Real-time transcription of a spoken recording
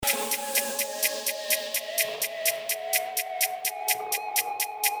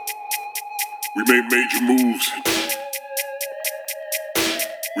We made major moves.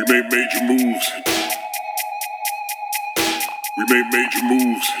 We made major moves. We made major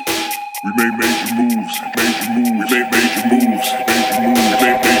moves. We made major moves. Major moves. We made major moves. Major moves. We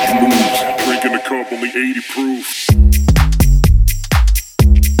made major moves. Drinking a cup, only 80 proof.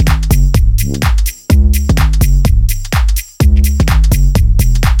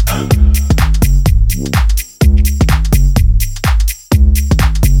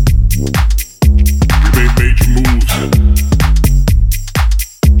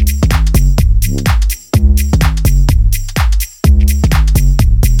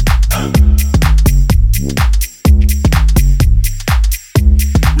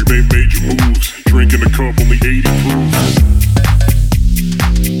 Drinking a cup, only